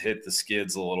them hit the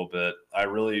skids a little bit.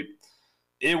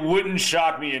 It wouldn't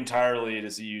shock me entirely to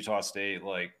see Utah State,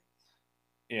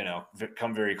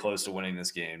 come very close to winning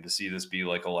this game, to see this be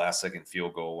like a last-second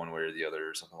field goal one way or the other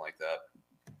or something like that.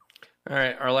 All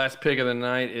right, our last pick of the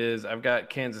night is I've got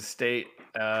Kansas State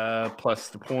plus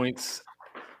the points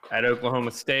at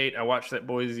Oklahoma State. I watched that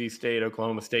Boise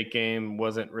State-Oklahoma State game.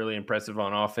 Wasn't really impressive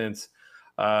on offense.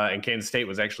 And Kansas State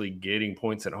was actually getting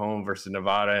points at home versus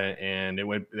Nevada, and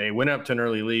they went up to an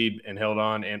early lead and held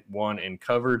on and won and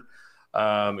covered.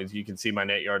 As you can see, my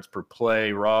net yards per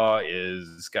play raw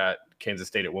is got Kansas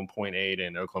State at 1.8,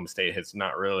 and Oklahoma State has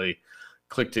not really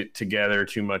clicked it together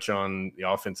too much on the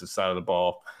offensive side of the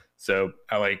ball. So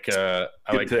I like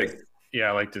pick. Yeah,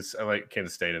 I like this. I like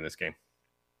Kansas State in this game.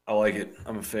 I like it.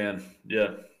 I'm a fan.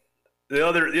 Yeah. The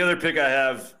other pick I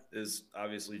have is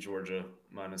obviously Georgia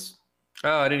minus.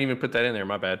 Oh, I didn't even put that in there.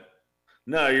 My bad.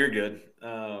 No, you're good.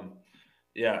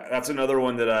 Yeah, that's another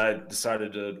one that I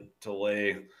decided to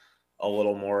lay a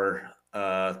little more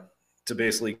to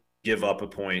basically give up a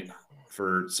point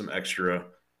for some extra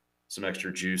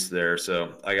juice there.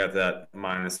 So I got that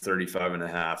minus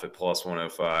 35.5 at plus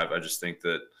 105. I just think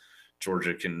that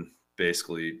Georgia can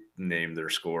basically name their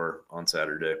score on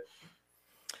Saturday.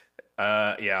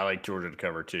 Yeah, I like Georgia to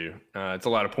cover too. It's a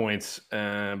lot of points,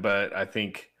 but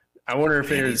I wonder if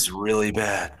Vandy's really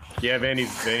bad. Yeah,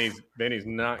 Vandy's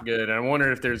not good. And I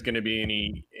wonder if there's going to be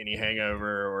any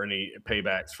hangover or any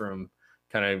paybacks from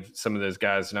kind of some of those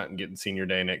guys not getting senior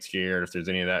day next year, if there's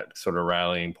any of that sort of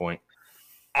rallying point.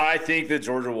 I think that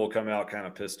Georgia will come out kind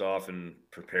of pissed off and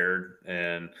prepared.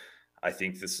 And I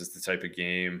think this is the type of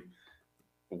game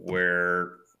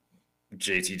where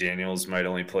JT Daniels might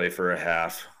only play for a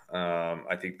half.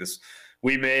 I think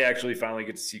we may actually finally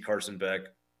get to see Carson Beck,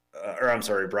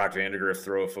 Brock Vandagriff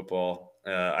throw a football.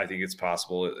 I think it's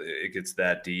possible it gets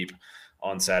that deep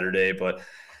on Saturday. But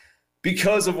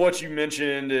because of what you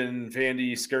mentioned and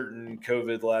Vandy skirting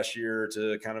COVID last year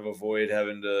to kind of avoid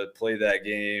having to play that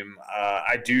game,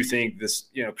 I do think this,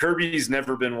 Kirby's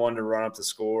never been one to run up the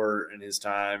score in his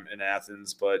time in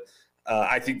Athens, but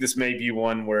I think this may be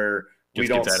one where we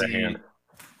don't see.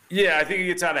 Yeah, I think it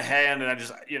gets out of hand, and I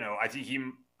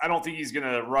don't think he's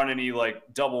going to run any like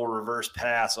double reverse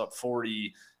pass up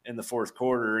 40 in the fourth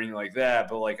quarter or anything like that.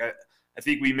 But I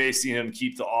think we may see him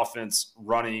keep the offense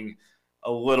running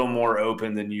a little more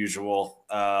open than usual,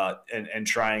 and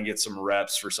try and get some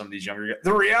reps for some of these younger guys.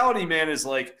 The reality, man, is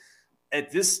like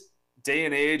at this day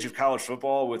and age of college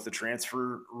football with the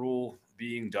transfer rule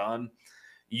being done,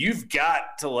 you've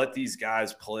got to let these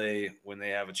guys play when they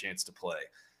have a chance to play.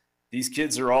 These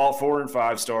kids are all 4 and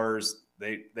 5 stars.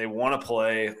 They want to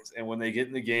play, and when they get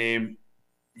in the game,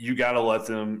 you got to let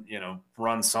them,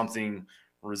 run something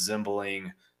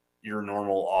resembling your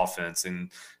normal offense, and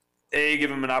A, give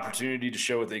them an opportunity to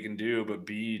show what they can do, but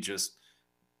B, just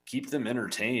keep them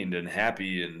entertained and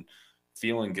happy and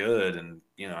feeling good and,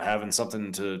 having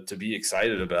something to be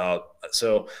excited about.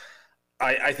 So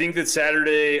I think that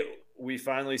Saturday we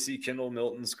finally see Kendall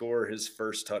Milton score his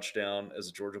first touchdown as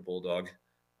a Georgia Bulldog.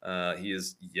 He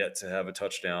is yet to have a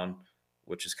touchdown,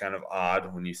 which is kind of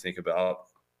odd when you think about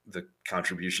the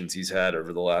contributions he's had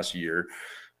over the last year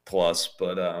plus.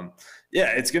 But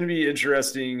it's going to be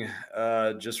interesting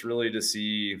just really to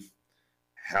see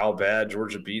how bad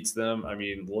Georgia beats them. I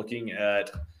mean, looking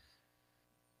at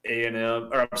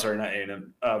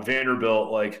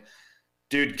Vanderbilt, like,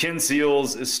 dude, Ken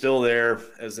Seals is still there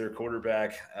as their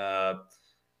quarterback.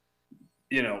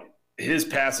 His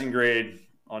passing grade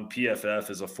on PFF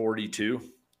is a 42.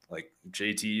 Like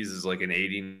JT's is like an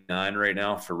 89 right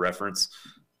now for reference.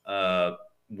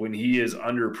 When he is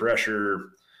under pressure,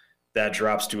 that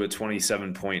drops to a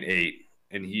 27.8,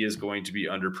 and he is going to be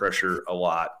under pressure a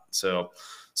lot. So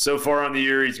far on the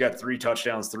year, he's got 3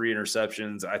 touchdowns, 3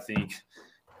 interceptions. I think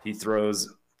he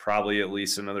throws probably at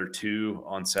least another 2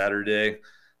 on Saturday.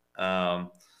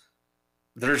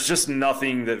 There's just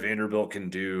nothing that Vanderbilt can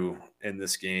do in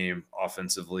this game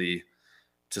offensively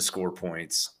to score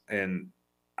points. And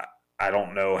I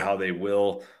don't know how they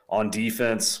will on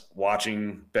defense.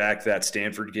 Watching back that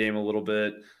Stanford game a little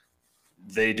bit,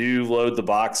 they do load the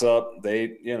box up.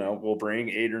 They, will bring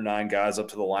 8 or 9 guys up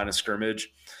to the line of scrimmage.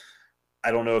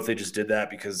 I don't know if they just did that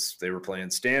because they were playing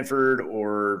Stanford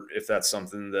or if that's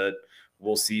something that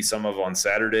we'll see some of on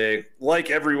Saturday. Like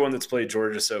everyone that's played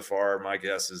Georgia so far, my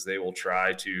guess is they will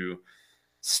try to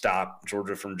stop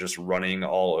Georgia from just running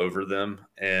all over them.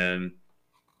 And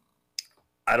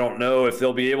I don't know if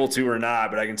they'll be able to or not,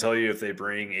 but I can tell you if they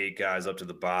bring 8 guys up to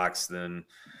the box, then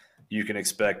you can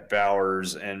expect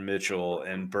Bowers and Mitchell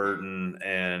and Burton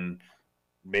and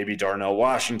maybe Darnell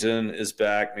Washington is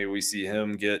back. Maybe we see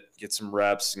him get some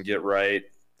reps and get right.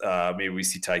 Maybe we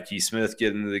see Tyke Smith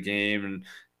get into the game and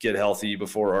get healthy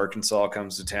before Arkansas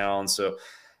comes to town. So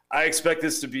I expect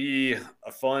this to be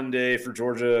a fun day for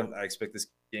Georgia. I expect this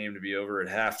game to be over at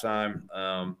halftime.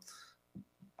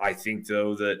 I think,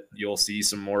 though, that you'll see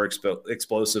some more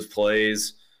explosive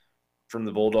plays from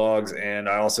the Bulldogs, and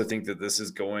I also think that this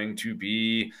is going to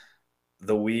be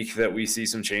the week that we see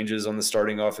some changes on the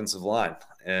starting offensive line.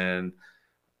 And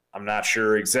I'm not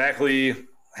sure exactly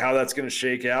how that's going to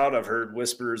shake out. I've heard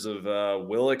whispers of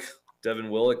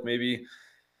Devin Willock maybe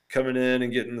coming in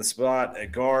and getting the spot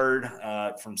at guard.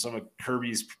 From some of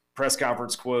Kirby's press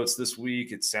conference quotes this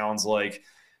week, it sounds like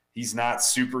he's not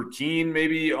super keen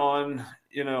maybe on –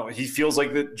 he feels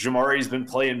like that Jamari's been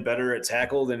playing better at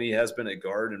tackle than he has been at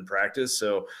guard in practice.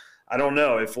 So I don't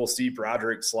know if we'll see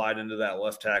Broderick slide into that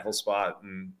left tackle spot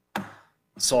and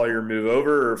Sawyer move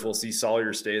over, or if we'll see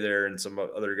Sawyer stay there and some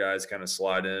other guys kind of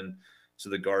slide in to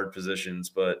the guard positions.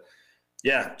 But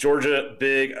yeah, Georgia,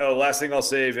 big. Oh, last thing I'll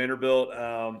say, Vanderbilt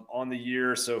on the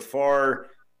year so far,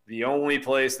 the only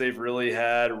place they've really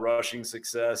had rushing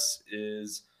success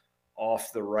is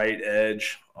off the right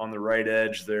edge. On the right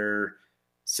edge, they're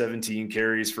 17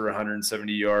 carries for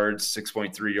 170 yards,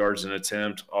 6.3 yards an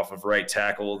attempt. Off of right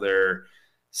tackle, they're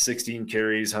 16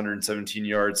 carries, 117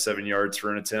 yards, 7 yards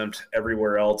for an attempt.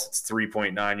 Everywhere else, it's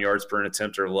 3.9 yards per an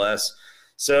attempt or less.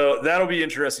 So that'll be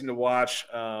interesting to watch.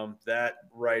 That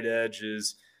right edge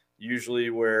is usually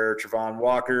where Travon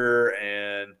Walker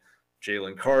and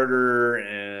Jalen Carter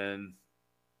and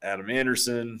Adam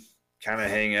Anderson kind of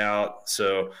hang out.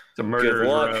 So good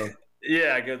luck.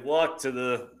 Yeah, good luck to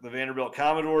the Vanderbilt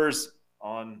Commodores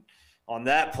on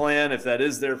that plan, if that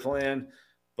is their plan.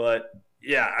 But,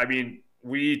 yeah, I mean,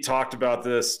 we talked about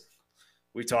this.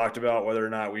 We talked about whether or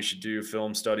not we should do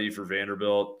film study for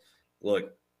Vanderbilt.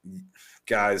 Look,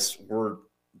 guys,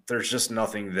 there's just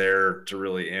nothing there to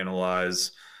really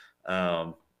analyze.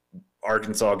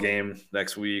 Arkansas game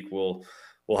next week, we'll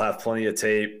have plenty of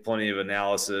tape, plenty of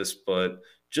analysis, but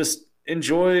just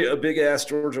enjoy a big-ass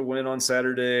Georgia win on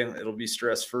Saturday. It'll be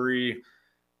stress-free.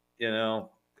 It'll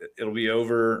be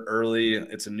over early.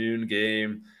 It's a noon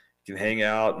game. You can hang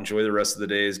out, enjoy the rest of the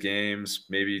day's games,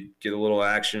 maybe get a little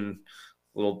action,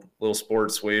 little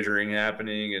sports wagering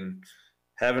happening, and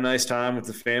have a nice time with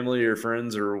the family or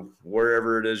friends or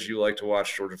wherever it is you like to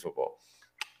watch Georgia football.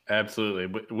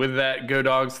 Absolutely. With that, go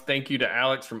Dogs. Thank you to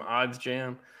Alex from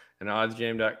OddsJam and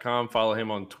oddsjam.com. Follow him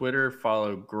on Twitter.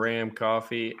 Follow Graham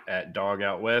Coffee at Dog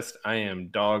Out West. I am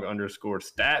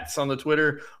dog_stats on the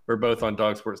Twitter. We're both on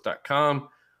dogsports.com.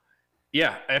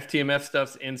 Yeah, FTMF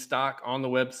stuff's in stock on the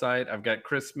website. I've got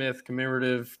Chris Smith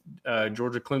commemorative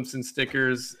Georgia Clemson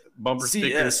stickers, bumper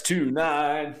stickers.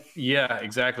 CS29. Yeah,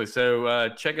 exactly. So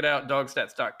check it out,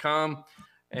 dogstats.com.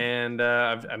 And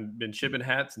I've been shipping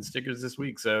hats and stickers this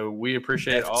week. So we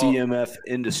appreciate FTMF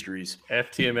Industries.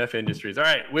 FTMF Industries. All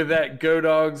right, with that, go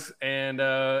Dogs, and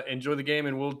enjoy the game,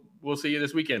 and we'll see you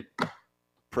this weekend.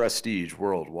 Prestige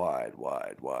worldwide,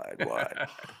 wide.